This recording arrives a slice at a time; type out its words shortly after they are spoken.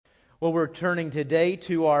Well, we're turning today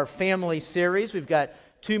to our family series. We've got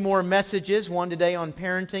two more messages, one today on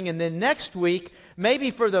parenting, and then next week, maybe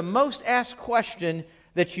for the most asked question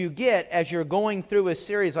that you get as you're going through a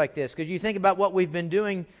series like this. Because you think about what we've been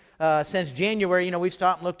doing since January. We've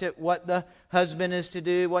stopped and looked at what the husband is to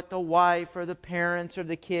do, what the wife or the parents or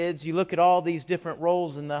the kids. You look at all these different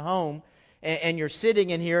roles in the home, and you're sitting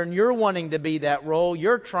in here and you're wanting to be that role.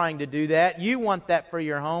 You're trying to do that. You want that for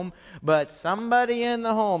your home, but somebody in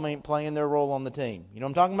the home ain't playing their role on the team. You know what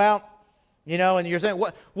I'm talking about? And you're saying,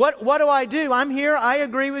 what do I do? I'm here. I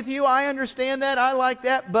agree with you. I understand that. I like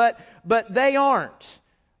that, but they aren't.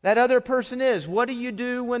 That other person is. What do you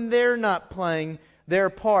do when they're not playing their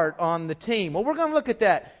part on the team? Well, we're going to look at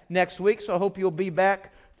that next week, so I hope you'll be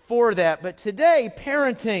back for that. But today,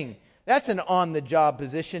 parenting, that's an on-the-job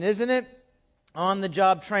position, isn't it?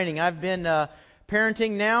 On-the-job training. I've been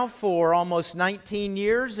parenting now for almost 19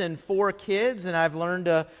 years and 4 kids, and I've learned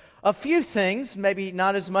a few things, maybe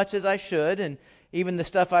not as much as I should, and even the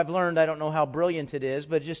stuff I've learned, I don't know how brilliant it is,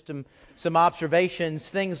 but just some observations,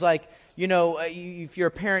 things like, if you're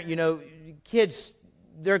a parent, kids,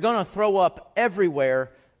 they're going to throw up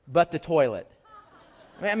everywhere but the toilet.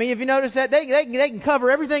 I mean, if you notice that, they can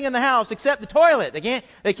cover everything in the house except the toilet.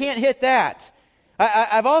 They can't hit that.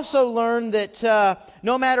 I've also learned that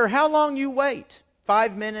no matter how long you wait,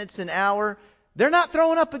 5 minutes, an hour, they're not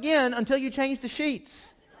throwing up again until you change the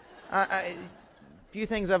sheets. A few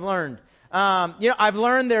things I've learned. I've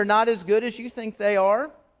learned they're not as good as you think they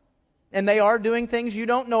are, and they are doing things you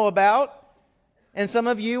don't know about. And some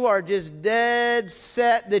of you are just dead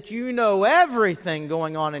set that you know everything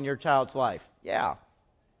going on in your child's life. Yeah,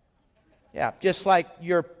 just like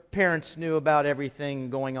your parents knew about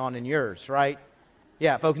everything going on in yours, right?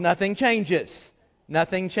 Yeah, folks, nothing changes.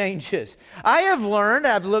 Nothing changes. I have learned,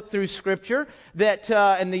 I've looked through Scripture, that,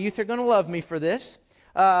 and the youth are going to love me for this,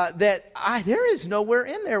 there is nowhere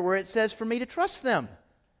in there where it says for me to trust them.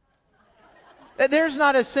 There's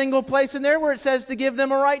not a single place in there where it says to give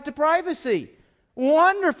them a right to privacy.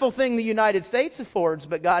 Wonderful thing the United States affords,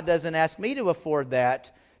 but God doesn't ask me to afford that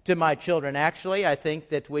to my children. Actually, I think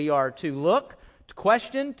that we are to look, to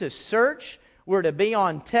question, to search. We're to be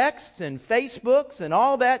on texts and Facebooks and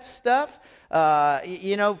all that stuff.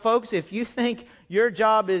 Folks, if you think your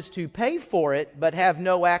job is to pay for it but have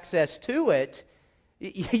no access to it,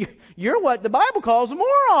 you're what the Bible calls a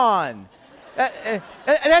moron.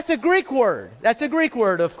 That's a Greek word. That's a Greek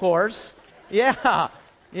word, of course. Yeah.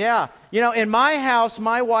 In my house,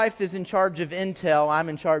 my wife is in charge of intel. I'm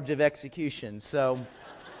in charge of execution. So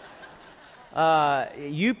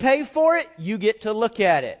you pay for it, you get to look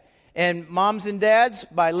at it. And moms and dads,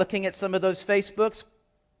 by looking at some of those Facebooks,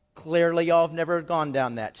 clearly y'all have never gone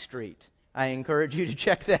down that street. I encourage you to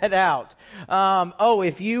check that out.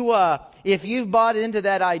 If you've bought into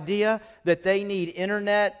that idea that they need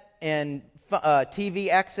internet and TV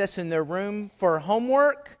access in their room for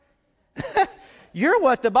homework, you're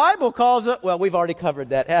what the Bible calls it. Well, we've already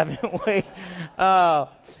covered that, haven't we? I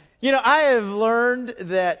have learned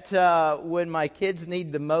that when my kids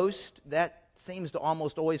need the most, that seems to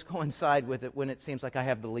almost always coincide with it when it seems like I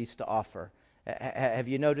have the least to offer. Have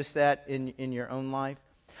you noticed that in your own life?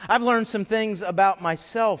 I've learned some things about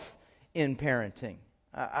myself in parenting.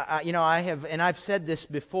 I have, and I've said this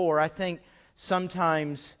before, I think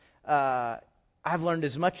sometimes I've learned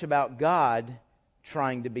as much about God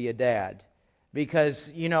trying to be a dad.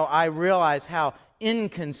 Because, I realize how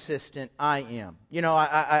inconsistent I am.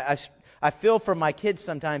 I feel for my kids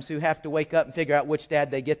sometimes who have to wake up and figure out which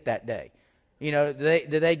dad they get that day. Do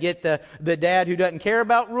they get the dad who doesn't care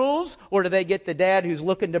about rules, or do they get the dad who's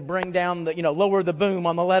looking to bring down lower the boom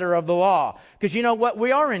on the letter of the law? Because you know what?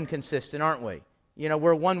 We are inconsistent, aren't we?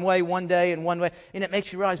 We're one way one day and one way. And it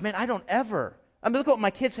makes you realize, man, look at what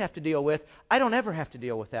my kids have to deal with. I don't ever have to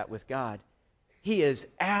deal with that with God. He is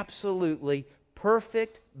absolutely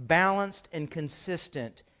perfect, balanced, and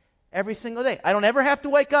consistent every single day. I don't ever have to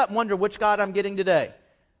wake up and wonder which God I'm getting today.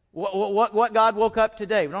 What God woke up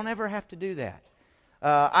today. We don't ever have to do that.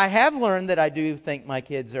 I have learned that I do think my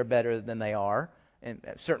kids are better than they are, and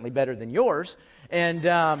certainly better than yours. And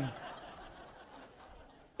I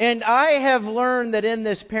have learned that in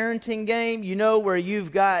this parenting game, where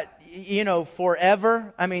you've got,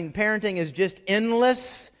 forever. I mean, parenting is just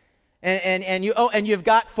endless. And you've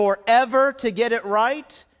got forever to get it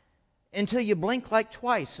right until you blink like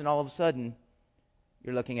twice, and all of a sudden,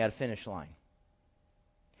 you're looking at a finish line.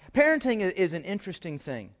 Parenting is an interesting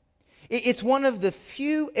thing. It's one of the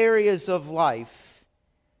few areas of life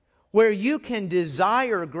where you can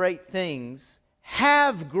desire great things,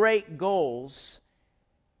 have great goals,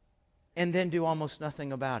 and then do almost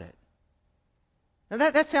nothing about it. Now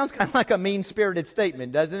that sounds kind of like a mean-spirited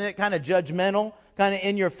statement, doesn't it? Kind of judgmental, kind of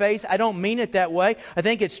in your face. I don't mean it that way. I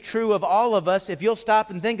think it's true of all of us. If you'll stop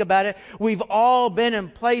and think about it, we've all been in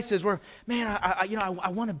places where, man, I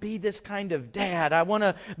want to be this kind of dad. I want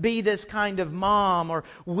to be this kind of mom. Or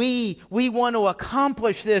we want to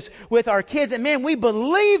accomplish this with our kids. And man, we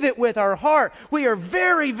believe it with our heart. We are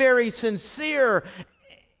very, very sincere.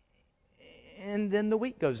 And then the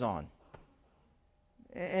week goes on.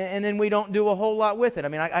 And then we don't do a whole lot with it. I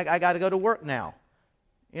mean, I got to go to work now.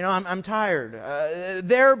 You know, I'm tired.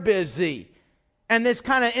 They're busy. And this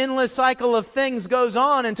kind of endless cycle of things goes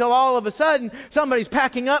on until all of a sudden somebody's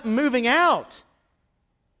packing up and moving out.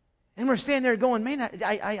 And we're standing there going, man,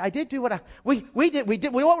 I did do what we did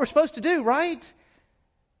what we're supposed to do, right?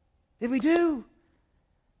 Did we do?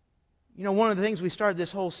 You know, one of the things we started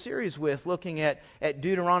this whole series with, looking at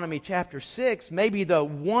Deuteronomy chapter 6, maybe the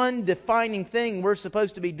one defining thing we're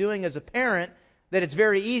supposed to be doing as a parent, that it's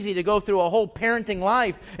very easy to go through a whole parenting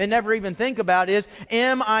life and never even think about, is,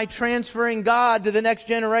 am I transferring God to the next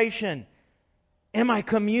generation? Am I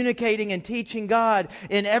communicating and teaching God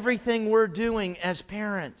in everything we're doing as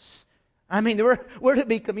parents? I mean, we're to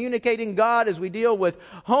be communicating God as we deal with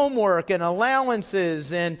homework and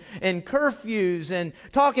allowances and curfews and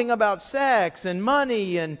talking about sex and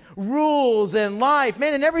money and rules and life.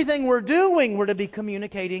 Man, in everything we're doing, we're to be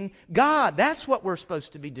communicating God. That's what we're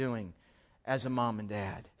supposed to be doing as a mom and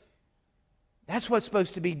dad. That's what's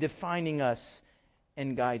supposed to be defining us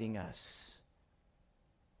and guiding us.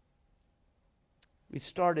 We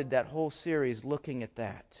started that whole series looking at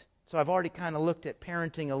that. So I've already kind of looked at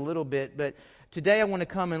parenting a little bit, but today I want to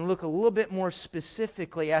come and look a little bit more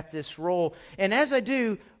specifically at this role. And as I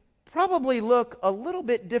do, probably look a little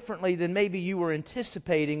bit differently than maybe you were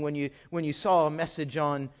anticipating when you saw a message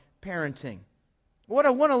on parenting. What I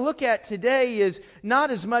want to look at today is not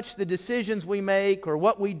as much the decisions we make or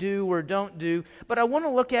what we do or don't do, but I want to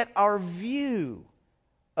look at our view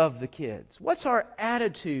of the kids. What's our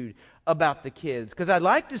attitude about the kids? Because I'd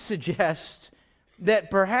like to suggest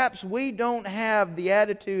that perhaps we don't have the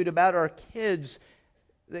attitude about our kids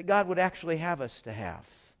that God would actually have us to have.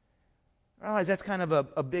 I realize that's kind of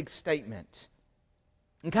a big statement.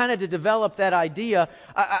 And kind of to develop that idea,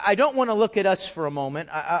 I don't want to look at us for a moment.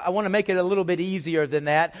 I want to make it a little bit easier than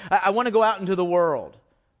that. I want to go out into the world.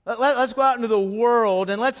 Let's go out into the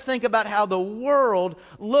world and let's think about how the world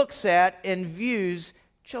looks at and views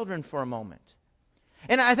children for a moment.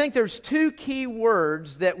 And I think there's two key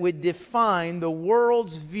words that would define the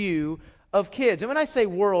world's view of kids. And when I say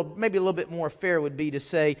world, maybe a little bit more fair would be to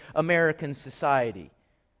say American society.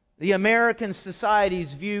 The American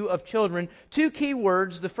society's view of children. Two key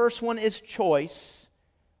words. The first one is choice.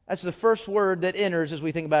 That's the first word that enters as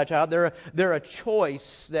we think about a child. They're a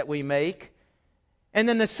choice that we make. And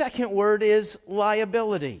then the second word is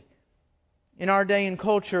liability. In our day and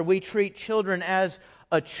culture, we treat children as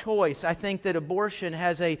a choice. I think that abortion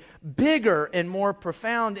has a bigger and more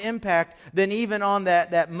profound impact than even on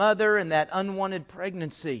that mother and that unwanted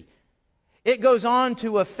pregnancy. It goes on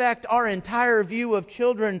to affect our entire view of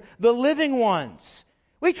children, the living ones.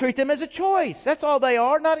 We treat them as a choice. That's all they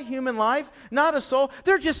are, not a human life, not a soul.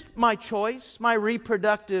 They're just my choice, my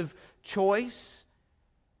reproductive choice.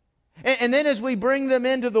 And then as we bring them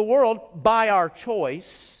into the world by our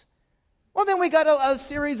choice, well, then we got a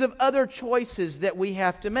series of other choices that we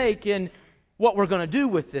have to make in what we're going to do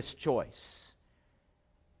with this choice.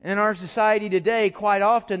 In our society today, quite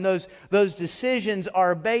often those decisions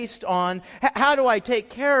are based on how do I take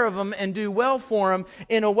care of them and do well for them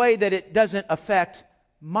in a way that it doesn't affect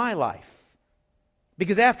my life.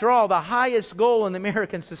 Because after all, the highest goal in the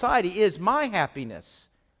American society is my happiness.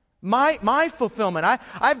 My fulfillment.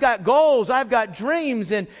 I've got goals, I've got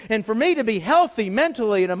dreams, and for me to be healthy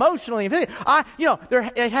mentally and emotionally,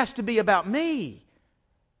 it has to be about me.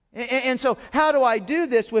 And so how do I do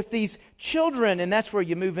this with these children? And that's where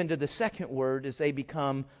you move into the second word, as they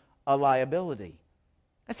become a liability.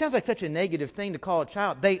 That sounds like such a negative thing to call a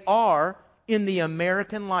child. They are, in the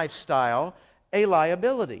American lifestyle, a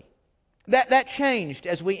liability. That changed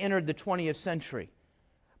as we entered the 20th century.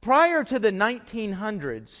 Prior to the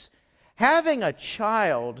 1900s, having a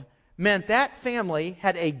child meant that family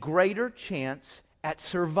had a greater chance at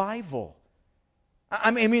survival. I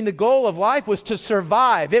mean, the goal of life was to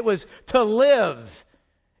survive. It was to live.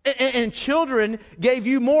 And children gave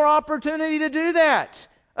you more opportunity to do that.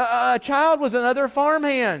 A child was another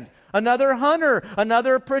farmhand, another hunter,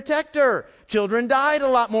 another protector. Children died a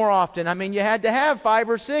lot more often. I mean, you had to have 5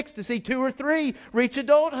 or 6 to see 2 or 3 reach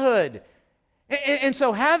adulthood. And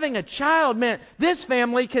so having a child meant this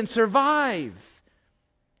family can survive.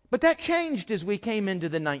 But that changed as we came into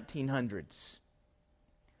the 1900s.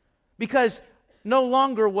 because no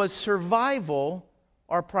longer was survival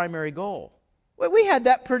our primary goal. We had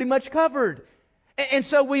that pretty much covered. And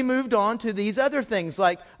so we moved on to these other things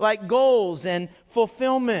like goals and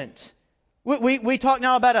fulfillment. We talk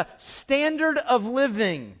now about a standard of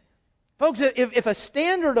living. Folks, if a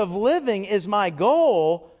standard of living is my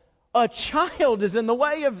goal, a child is in the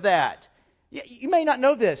way of that. You may not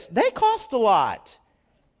know this. They cost a lot.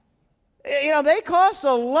 They cost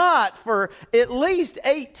a lot for at least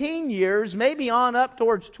 18 years, maybe on up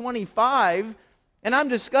towards 25. And I'm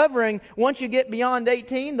discovering once you get beyond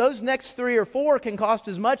 18, those next 3 or 4 can cost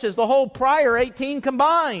as much as the whole prior 18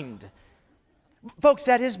 combined. Folks,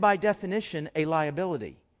 that is by definition a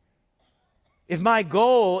liability. If my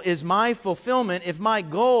goal is my fulfillment, if my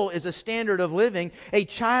goal is a standard of living, a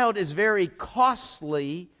child is very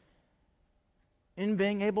costly in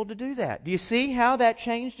being able to do that. Do you see how that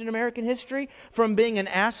changed in American history? From being an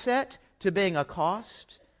asset to being a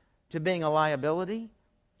cost to being a liability?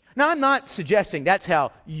 Now, I'm not suggesting that's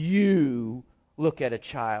how you look at a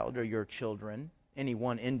child or your children, any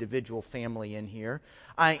one individual family in here.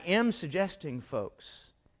 I am suggesting,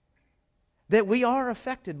 folks, that we are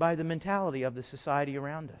affected by the mentality of the society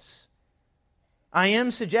around us. I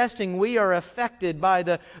am suggesting we are affected by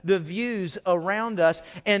the views around us,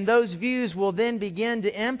 and those views will then begin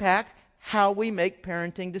to impact how we make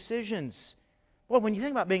parenting decisions. Well, when you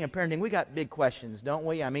think about being a parenting, we got big questions, don't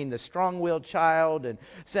we? I mean, the strong-willed child and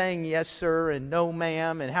saying yes, sir, and no,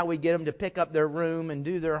 ma'am, and how we get them to pick up their room and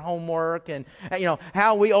do their homework, and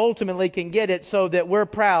how we ultimately can get it so that we're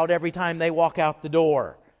proud every time they walk out the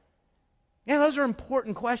door. Yeah, those are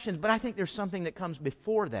important questions, but I think there's something that comes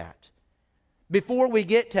before that. Before we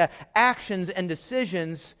get to actions and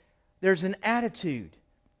decisions, there's an attitude.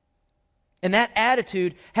 And that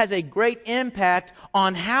attitude has a great impact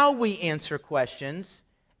on how we answer questions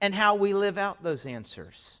and how we live out those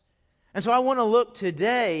answers. And so I want to look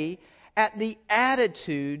today at the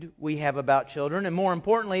attitude we have about children, and more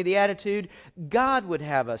importantly, the attitude God would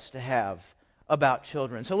have us to have about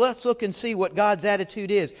children. So let's look and see what God's attitude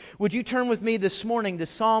is. Would you turn with me this morning to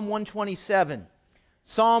Psalm 127?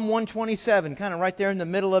 Psalm 127, kind of right there in the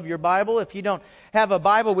middle of your Bible. If you don't have a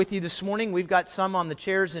Bible with you this morning, we've got some on the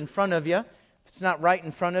chairs in front of you. If it's not right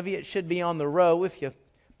in front of you, it should be on the row. If you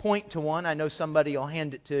point to one, I know somebody will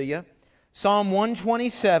hand it to you. Psalm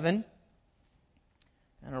 127,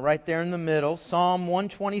 and right there in the middle. Psalm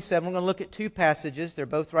 127. We're going to look at two passages. They're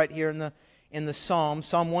both right here in the Psalm.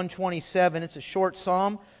 Psalm 127, it's a short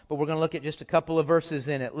psalm, but we're going to look at just a couple of verses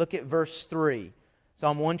in it. Look at verse 3.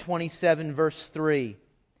 Psalm 127, verse 3.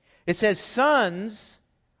 It says, "Sons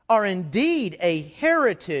are indeed a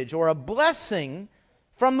heritage or a blessing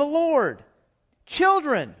from the Lord.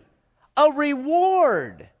 Children, a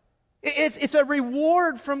reward." It's a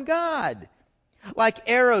reward from God. "Like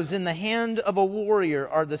arrows in the hand of a warrior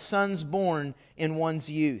are the sons born in one's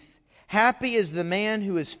youth. Happy is the man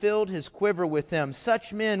who has filled his quiver with them.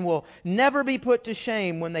 Such men will never be put to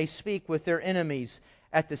shame when they speak with their enemies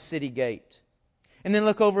at the city gate." And then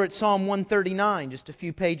look over at Psalm 139, just a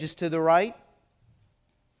few pages to the right.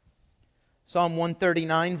 Psalm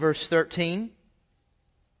 139, verse 13.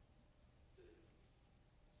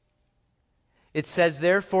 It says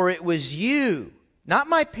there, "For it was you, not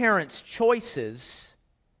my parents' choices."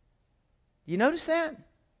 You notice that?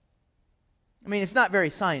 I mean, it's not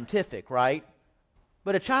very scientific, right?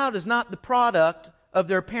 But a child is not the product of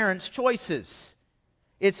their parents' choices.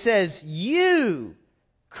 It says, "You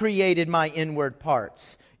created my inward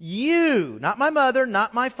parts." You, not my mother,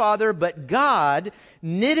 not my father, but God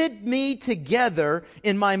knitted me together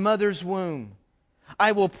in my mother's womb.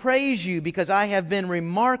 "I will praise you because I have been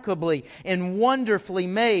remarkably and wonderfully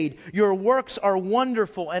made. Your works are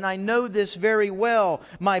wonderful, and I know this very well.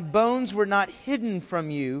 My bones were not hidden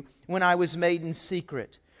from you when I was made in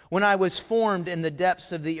secret, when I was formed in the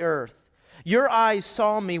depths of the earth. Your eyes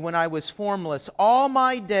saw me when I was formless. All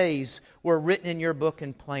my days were written in your book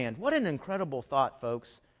and planned." What an incredible thought,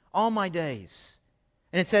 folks. All my days.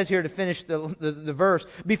 And it says here to finish the verse,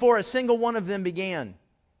 "Before a single one of them began."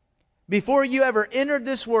 Before you ever entered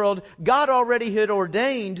this world, God already had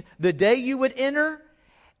ordained the day you would enter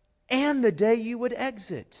and the day you would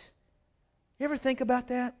exit. You ever think about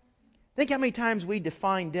that? Think how many times we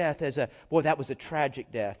define death as that was a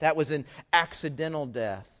tragic death. That was an accidental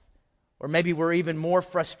death. Or maybe we're even more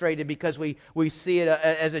frustrated because we see it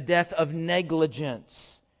as a death of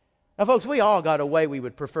negligence. Now, folks, we all got a way we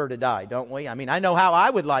would prefer to die, don't we? I mean, I know how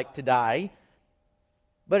I would like to die.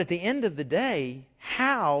 But at the end of the day,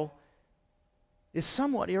 how is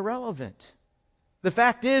somewhat irrelevant. The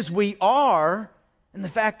fact is we are, and the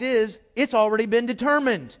fact is it's already been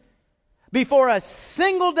determined. Before a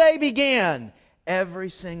single day began, every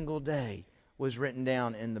single day was written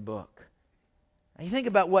down in the book. Now you think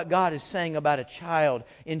about what God is saying about a child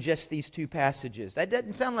in just these two passages. That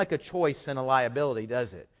doesn't sound like a choice and a liability,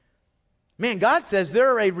 does it? Man, God says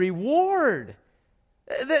they're a reward.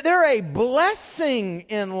 They're a blessing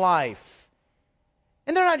in life.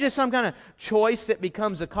 And they're not just some kind of choice that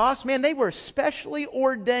becomes a cost. Man, they were specially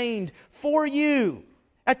ordained for you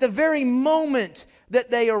at the very moment that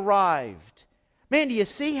they arrived. Man, do you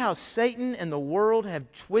see how Satan and the world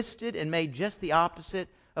have twisted and made just the opposite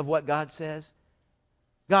of what God says?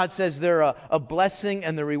 God says they're a blessing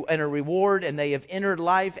and a reward, and they have entered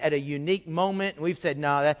life at a unique moment. And we've said,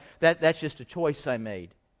 no, that's just a choice I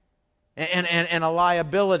made. And a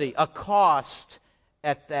liability, a cost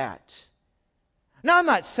at that. Now, I'm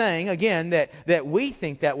not saying, again, that we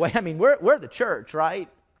think that way. I mean, we're the church, right?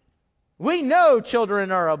 We know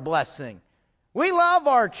children are a blessing. We love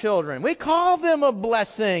our children. We call them a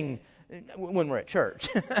blessing when we're at church.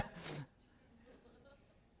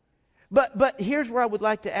 But here's where I would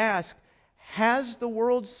like to ask, has the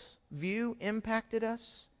world's view impacted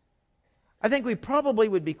us? I think we probably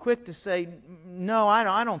would be quick to say, no,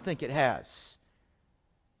 I don't think it has.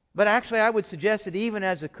 But actually, I would suggest that even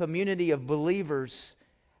as a community of believers,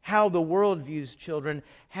 how the world views children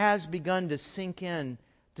has begun to sink in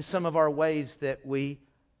to some of our ways that we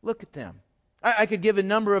look at them. I could give a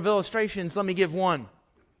number of illustrations. Let me give one.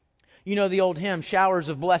 You know the old hymn, Showers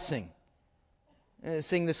of Blessing.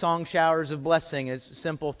 Sing the song Showers of Blessing. It's a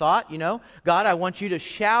simple thought, you know. God, I want you to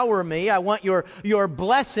shower me. I want your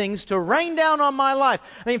blessings to rain down on my life.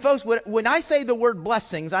 I mean, folks, when I say the word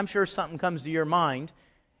blessings, I'm sure something comes to your mind.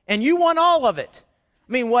 And you want all of it.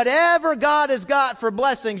 I mean, whatever God has got for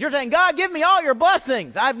blessings, you're saying, God, give me all your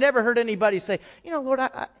blessings. I've never heard anybody say, you know, Lord,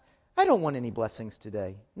 I don't want any blessings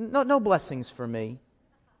today. No blessings for me.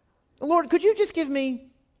 Lord, could you give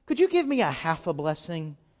me a half a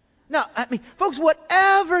blessing? No, I mean, folks,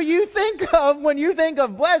 whatever you think of when you think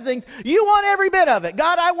of blessings, you want every bit of it.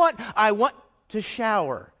 God, I want to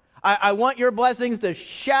shower. I want your blessings to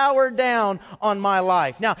shower down on my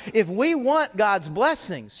life. Now, if we want God's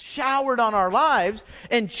blessings showered on our lives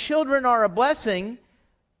and children are a blessing,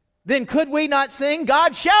 then could we not sing,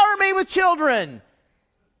 God, shower me with children?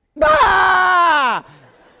 Ah!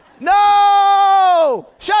 No!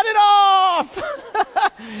 Shut it off!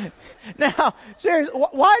 Now, seriously,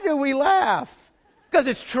 why do we laugh? Because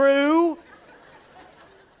it's true.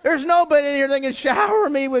 There's nobody in here that can shower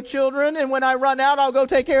me with children, and when I run out, I'll go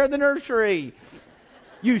take care of the nursery.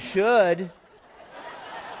 You should.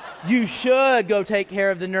 You should go take care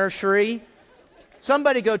of the nursery.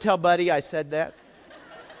 Somebody go tell Buddy I said that.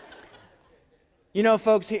 You know,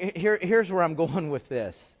 folks, here's where I'm going with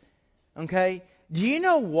this. Okay? Do you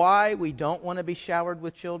know why we don't want to be showered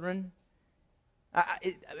with children?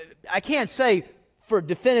 I can't say for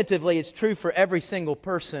definitively it's true for every single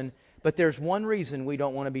person, but there's one reason we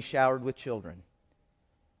don't want to be showered with children.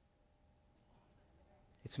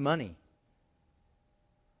 It's money.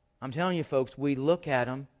 I'm telling you, folks, we look at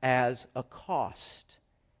them as a cost.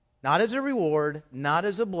 Not as a reward, not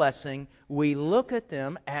as a blessing. We look at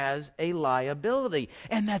them as a liability.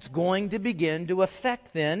 And that's going to begin to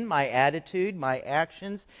affect then my attitude, my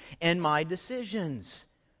actions, and my decisions.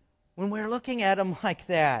 When we're looking at them like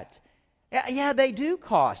that, yeah, they do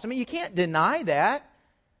cost. I mean, you can't deny that.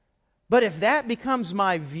 But if that becomes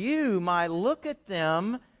my view, my look at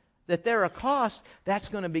them, that they're a cost, that's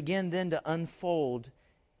going to begin then to unfold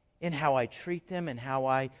in how I treat them and how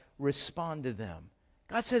I respond to them.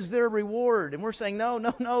 God says they're a reward, and we're saying,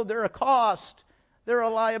 no, they're a cost. They're a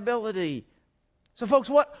liability. So folks,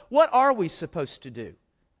 what are we supposed to do?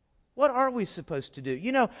 What are we supposed to do?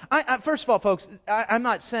 You know, first of all, folks, I'm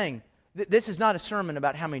not saying, this is not a sermon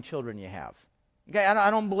about how many children you have. Okay, I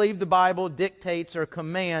don't believe the Bible dictates or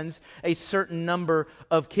commands a certain number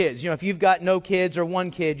of kids. You know, if you've got no kids or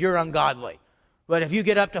one kid, you're ungodly. But if you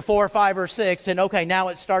get up to 4 or 5 or 6, then okay, now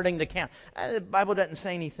it's starting to count. The Bible doesn't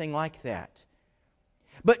say anything like that.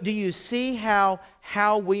 But do you see how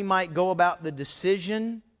we might go about the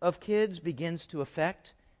decision of kids begins to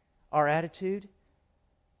affect our attitude?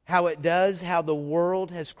 How it does, how the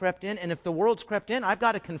world has crept in. And if the world's crept in, I've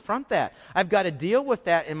got to confront that. I've got to deal with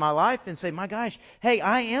that in my life and say, my gosh, hey,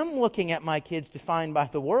 I am looking at my kids defined by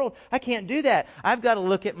the world. I can't do that. I've got to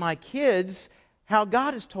look at my kids how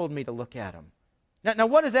God has told me to look at them. Now,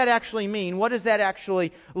 what does that actually mean? What does that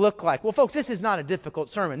actually look like? Well, folks, this is not a difficult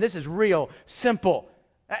sermon. This is real simple.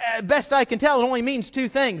 Best I can tell, it only means 2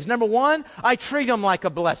 things. Number 1, I treat them like a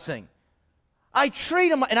blessing. I treat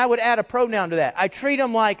them, and I would add a pronoun to that. I treat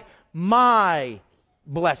them like my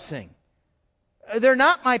blessing. They're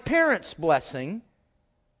not my parents' blessing.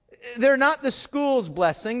 They're not the school's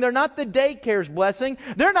blessing. They're not the daycare's blessing.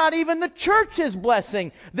 They're not even the church's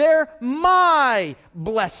blessing. They're my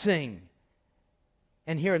blessing.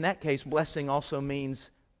 And here in that case, blessing also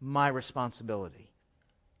means my responsibility.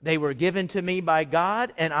 They were given to me by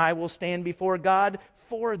God, and I will stand before God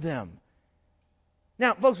for them.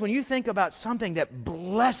 Now, folks, when you think about something that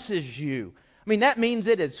blesses you, I mean, that means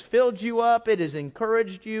it has filled you up, it has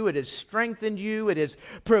encouraged you, it has strengthened you, it has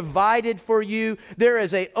provided for you. There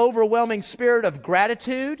is an overwhelming spirit of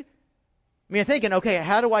gratitude. I mean, you're thinking, okay,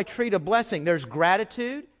 how do I treat a blessing? There's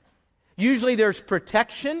gratitude. Usually there's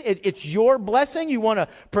protection. It's your blessing. You want to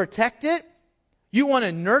protect it. You want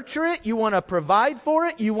to nurture it. You want to provide for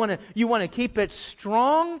it. You want to keep it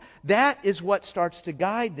strong. That is what starts to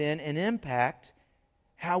guide then and impact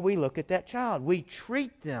how we look at that child. We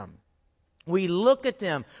treat them. We look at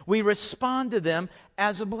them. We respond to them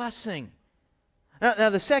as a blessing. Now,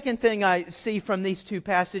 the second thing I see from these two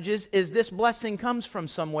passages is this blessing comes from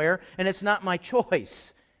somewhere, and it's not my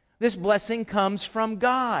choice. This blessing comes from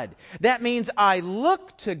God. That means I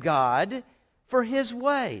look to God for His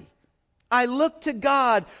way. I look to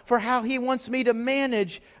God for how He wants me to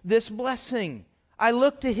manage this blessing. I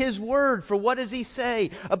look to His Word for what does He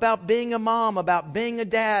say about being a mom, about being a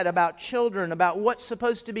dad, about children, about what's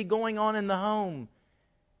supposed to be going on in the home.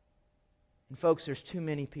 And folks, there's too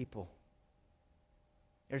many people.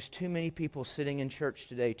 There's too many people sitting in church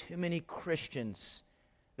today, too many Christians,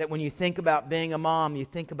 that when you think about being a mom, you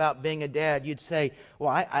think about being a dad, you'd say, well,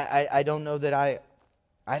 I don't know that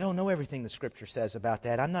I don't know everything the Scripture says about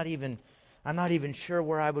that. I'm not even sure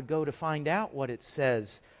where I would go to find out what it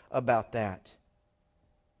says about that.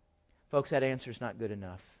 Folks, that answer is not good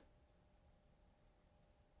enough.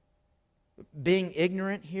 Being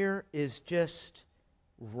ignorant here is just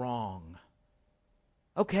wrong.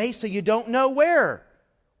 Okay, so you don't know where.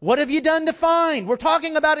 What have you done to find? We're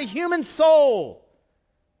talking about a human soul.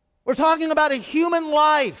 We're talking about a human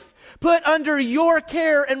life put under your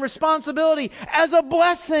care and responsibility as a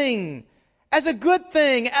blessing, as a good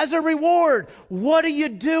thing, as a reward. What are you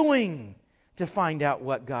doing to find out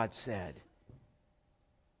what God said?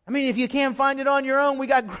 I mean, if you can't find it on your own, we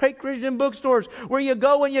got great Christian bookstores where you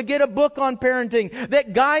go and you get a book on parenting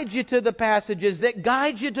that guides you to the passages, that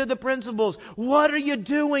guides you to the principles. What are you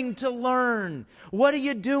doing to learn? What are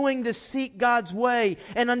you doing to seek God's way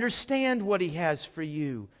and understand what He has for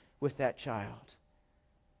you with that child?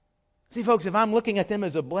 See, folks, if I'm looking at them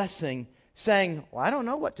as a blessing, saying, well, I don't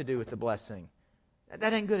know what to do with the blessing,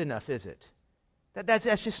 that ain't good enough, is it?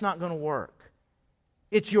 That's just not going to work.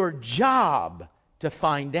 It's your job to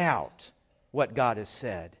find out what God has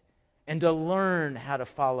said and to learn how to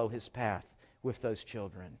follow His path with those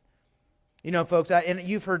children. You know, folks, and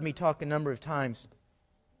you've heard me talk a number of times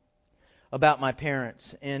about my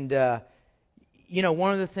parents. And, you know,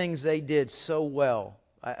 one of the things they did so well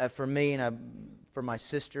for me and for my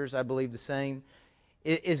sisters, I believe the same,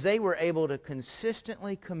 is they were able to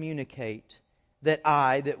consistently communicate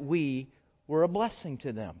that we were a blessing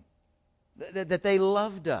to them, that they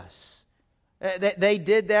loved us. They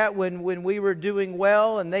did that when we were doing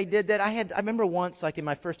well, and they did that. I remember once, like in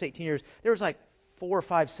my first 18 years, there was like 4 or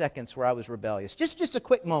 5 seconds where I was rebellious. Just a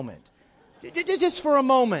quick moment. Just for a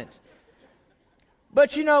moment.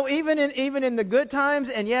 But you know, even in the good times,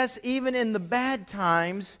 and yes, even in the bad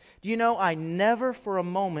times, do you know, I never for a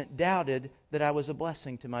moment doubted that I was a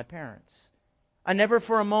blessing to my parents. I never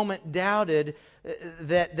for a moment doubted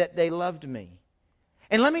that they loved me.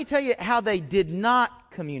 And let me tell you how they did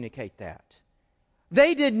not communicate that.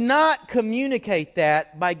 They did not communicate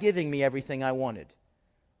that by giving me everything I wanted.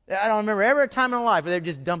 I don't remember ever a time in my life where they were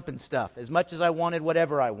just dumping stuff, as much as I wanted,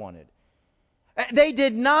 whatever I wanted. They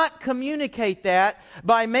did not communicate that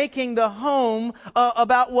by making the home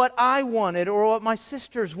about what I wanted or what my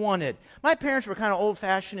sisters wanted. My parents were kind of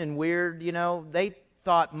old-fashioned and weird, you know. They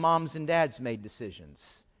thought moms and dads made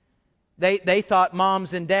decisions. They thought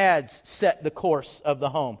moms and dads set the course of the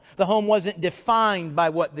home. The home wasn't defined by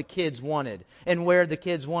what the kids wanted and where the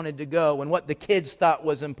kids wanted to go and what the kids thought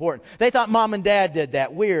was important. They thought mom and dad did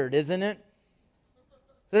that. Weird, isn't it?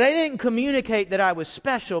 So they didn't communicate that I was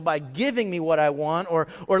special by giving me what I want or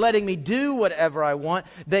letting me do whatever I want.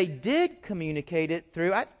 They did communicate it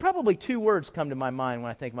through, probably 2 words come to my mind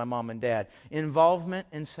when I think of my mom and dad: involvement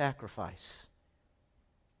and sacrifice.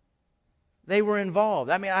 They were involved.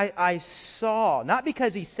 I mean, I saw, not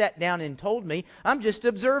because he sat down and told me, I'm just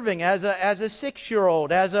observing as a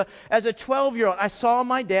 6-year-old, as a 12-year-old. I saw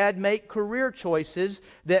my dad make career choices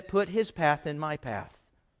that put his path in my path.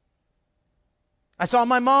 I saw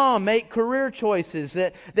my mom make career choices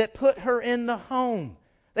that put her in the home.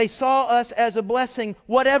 They saw us as a blessing,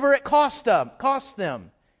 whatever it cost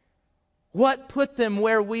them. What put them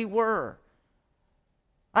where we were?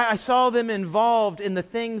 I saw them involved in the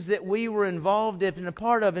things that we were involved in and a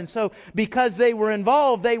part of. And so because they were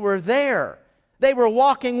involved, they were there. They were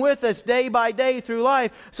walking with us day by day through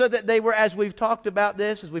life, so that they were, as we've talked about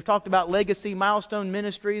this, as we've talked about legacy milestone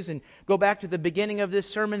ministries, and go back to the beginning of this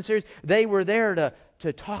sermon series, they were there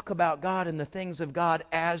to talk about God and the things of God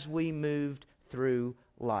as we moved through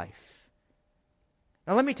life.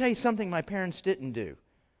 Now let me tell you something my parents didn't do.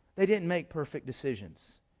 They didn't make perfect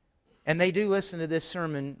decisions. And they do listen to this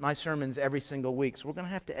sermon, my sermons, every single week. So we're going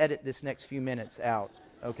to have to edit this next few minutes out,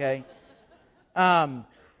 okay?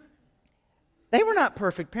 They were not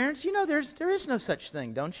perfect parents. You know, there is no such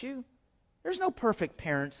thing, don't you? There's no perfect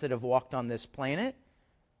parents that have walked on this planet.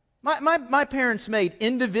 My parents made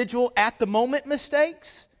individual, at-the-moment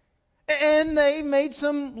mistakes. And they made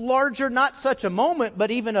some larger, not such a moment,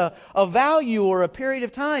 but even a value or a period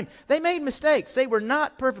of time. They made mistakes. They were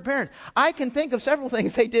not perfect parents. I can think of several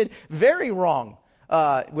things they did very wrong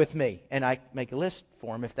with me. And I make a list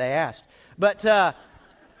for them if they asked. But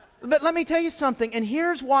let me tell you something. And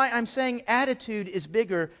here's why I'm saying attitude is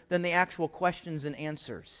bigger than the actual questions and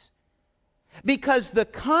answers. Because the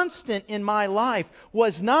constant in my life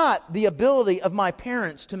was not the ability of my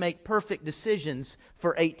parents to make perfect decisions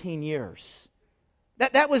for 18 years.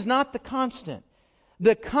 That was not the constant.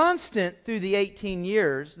 The constant through the 18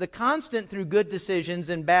 years, the constant through good decisions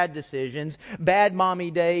and bad decisions, bad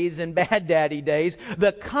mommy days and bad daddy days,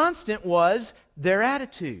 the constant was their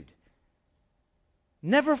attitude.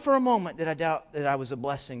 Never for a moment did I doubt that I was a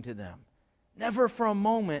blessing to them. Never for a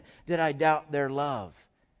moment did I doubt their love.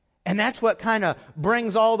 And that's what kind of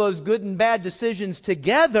brings all those good and bad decisions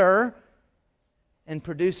together and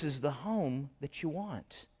produces the home that you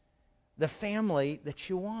want, the family that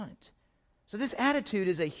you want. So this attitude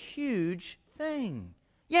is a huge thing.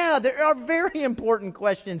 Yeah, there are very important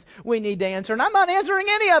questions we need to answer, and I'm not answering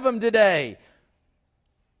any of them today.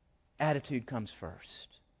 Attitude comes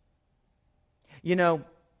first. You know,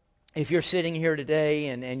 if you're sitting here today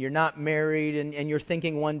and you're not married and you're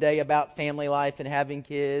thinking one day about family life and having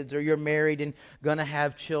kids, or you're married and going to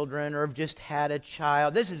have children, or have just had a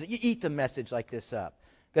child, you eat the message like this up.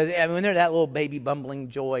 Because when they're that little baby bumbling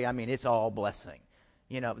joy, it's all blessing.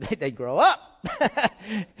 You know, they grow up.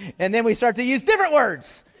 And then we start to use different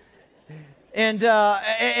words. And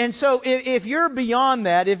so if you're beyond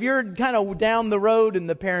that, if you're kind of down the road in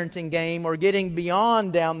the parenting game, or getting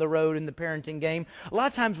beyond down the road in the parenting game, a lot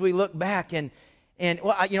of times we look back and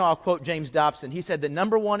I'll quote James Dobson. He said the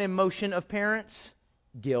number one emotion of parents,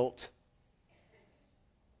 guilt.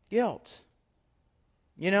 Guilt.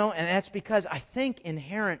 You know, and that's because I think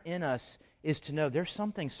inherent in us is to know there's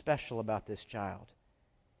something special about this child.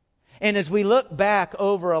 And as we look back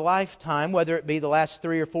over a lifetime, whether it be the last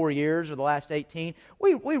 3 or 4 years or the last 18,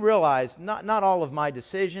 we realize not all of my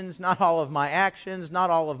decisions, not all of my actions, not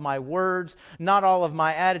all of my words, not all of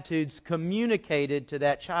my attitudes communicated to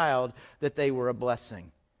that child that they were a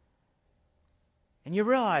blessing. And you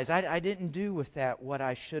realize I didn't do with that what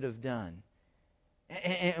I should have done.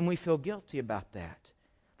 And we feel guilty about that.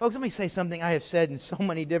 Folks, let me say something I have said in so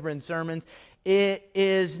many different sermons. It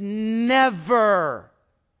is never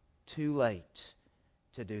too late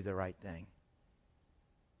to do the right thing.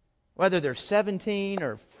 Whether they're 17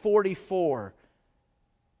 or 44,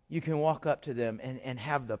 you can walk up to them and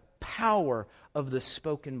have the power of the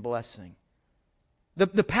spoken blessing.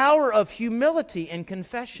 The power of humility and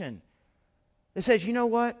confession that says, you know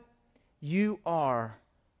what? You are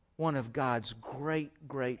one of God's great,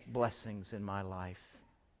 great blessings in my life.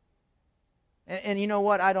 And you know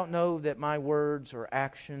what? I don't know that my words or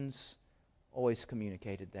actions always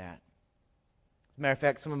communicated that. As a matter of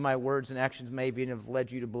fact, some of my words and actions may even have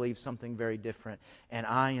led you to believe something very different. And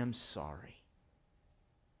I am sorry.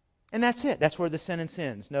 And that's it. That's where the sentence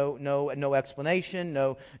ends. No explanation,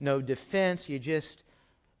 no defense. You just,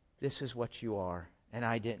 this is what you are. And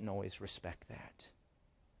I didn't always respect that.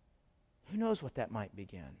 Who knows what that might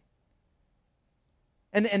begin?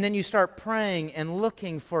 And then you start praying and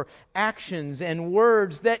looking for actions and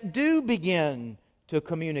words that do begin to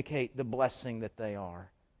communicate the blessing that they are.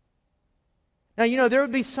 Now, you know, there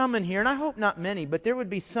would be some in here, and I hope not many, but there would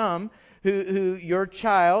be some who your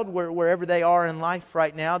child, wherever they are in life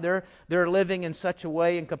right now, they're living in such a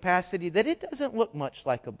way and capacity that it doesn't look much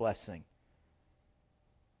like a blessing.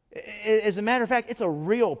 As a matter of fact, it's a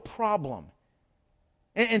real problem.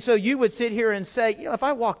 And so you would sit here and say, you know, if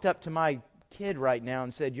I walked up to my kid right now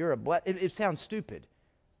and said, you're a blessing, it sounds stupid.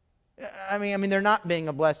 I mean, they're not being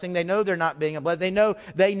a blessing. They know they're not being a blessing.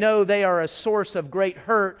 They know they are a source of great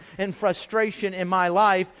hurt and frustration in my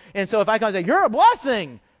life. And so if I come and say, you're a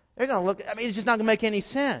blessing, they're going to look, it's just not going to make any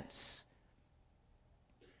sense.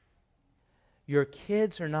 Your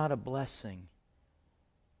kids are not a blessing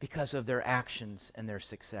because of their actions and their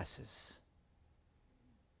successes.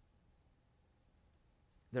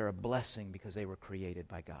 They're a blessing because they were created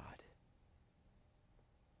by God.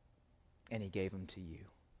 And He gave them to you.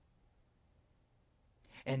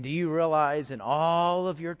 And do you realize in all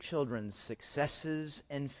of your children's successes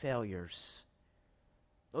and failures,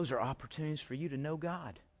 those are opportunities for you to know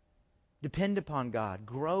God, depend upon God,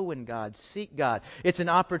 grow in God, seek God. It's an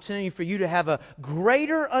opportunity for you to have a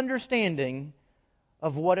greater understanding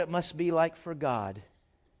of what it must be like for God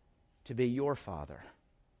to be your Father.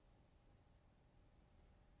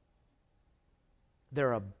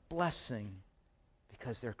 They're a blessing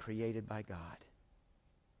because they're created by God.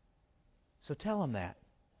 So tell them that.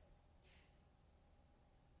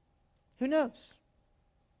 Who knows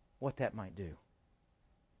what that might do?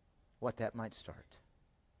 What that might start?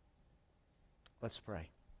 Let's pray.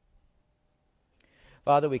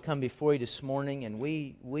 Father, we come before you this morning, and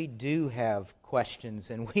we do have questions,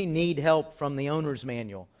 and we need help from the owner's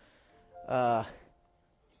manual. How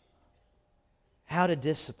to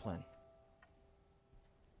discipline.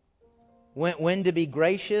 When to be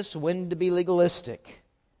gracious, when to be legalistic.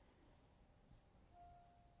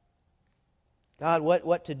 God,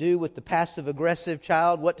 what to do with the passive-aggressive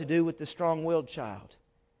child, what to do with the strong-willed child.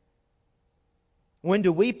 When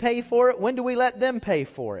do we pay for it? When do we let them pay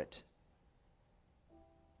for it?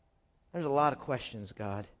 There's a lot of questions,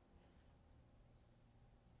 God.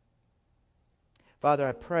 Father,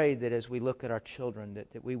 I pray that as we look at our children,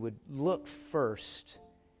 that we would look first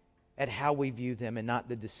at how we view them and not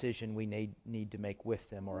the decision we need to make with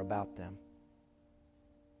them or about them.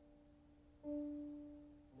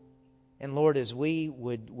 And Lord, as we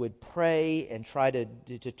would pray and try to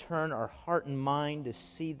turn our heart and mind to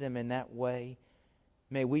see them in that way,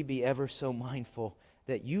 may we be ever so mindful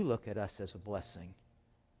that you look at us as a blessing.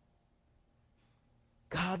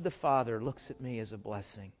 God the Father looks at me as a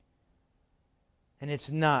blessing. And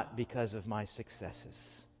it's not because of my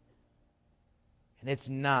successes. And it's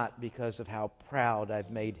not because of how proud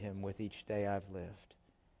I've made Him with each day I've lived.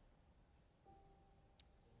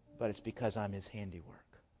 But it's because I'm His handiwork.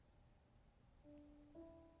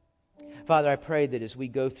 Father, I pray that as we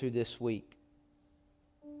go through this week,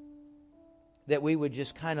 that we would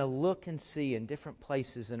just kind of look and see in different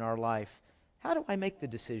places in our life, how do I make the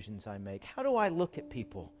decisions I make? How do I look at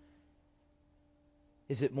people?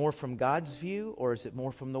 Is it more from God's view or is it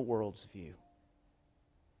more from the world's view?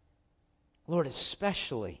 Lord,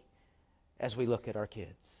 especially as we look at our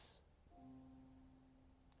kids.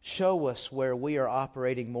 Show us where we are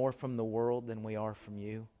operating more from the world than we are from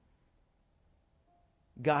you.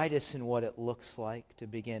 Guide us in what it looks like to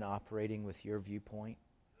begin operating with your viewpoint.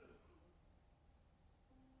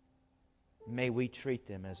 May we treat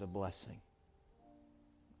them as a blessing.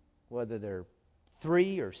 Whether they're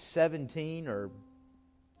 3 or 17 or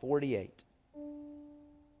 48.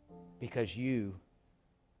 Because you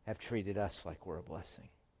have treated us like we're a blessing.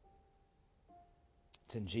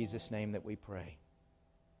 It's in Jesus' name that we pray.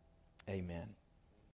 Amen.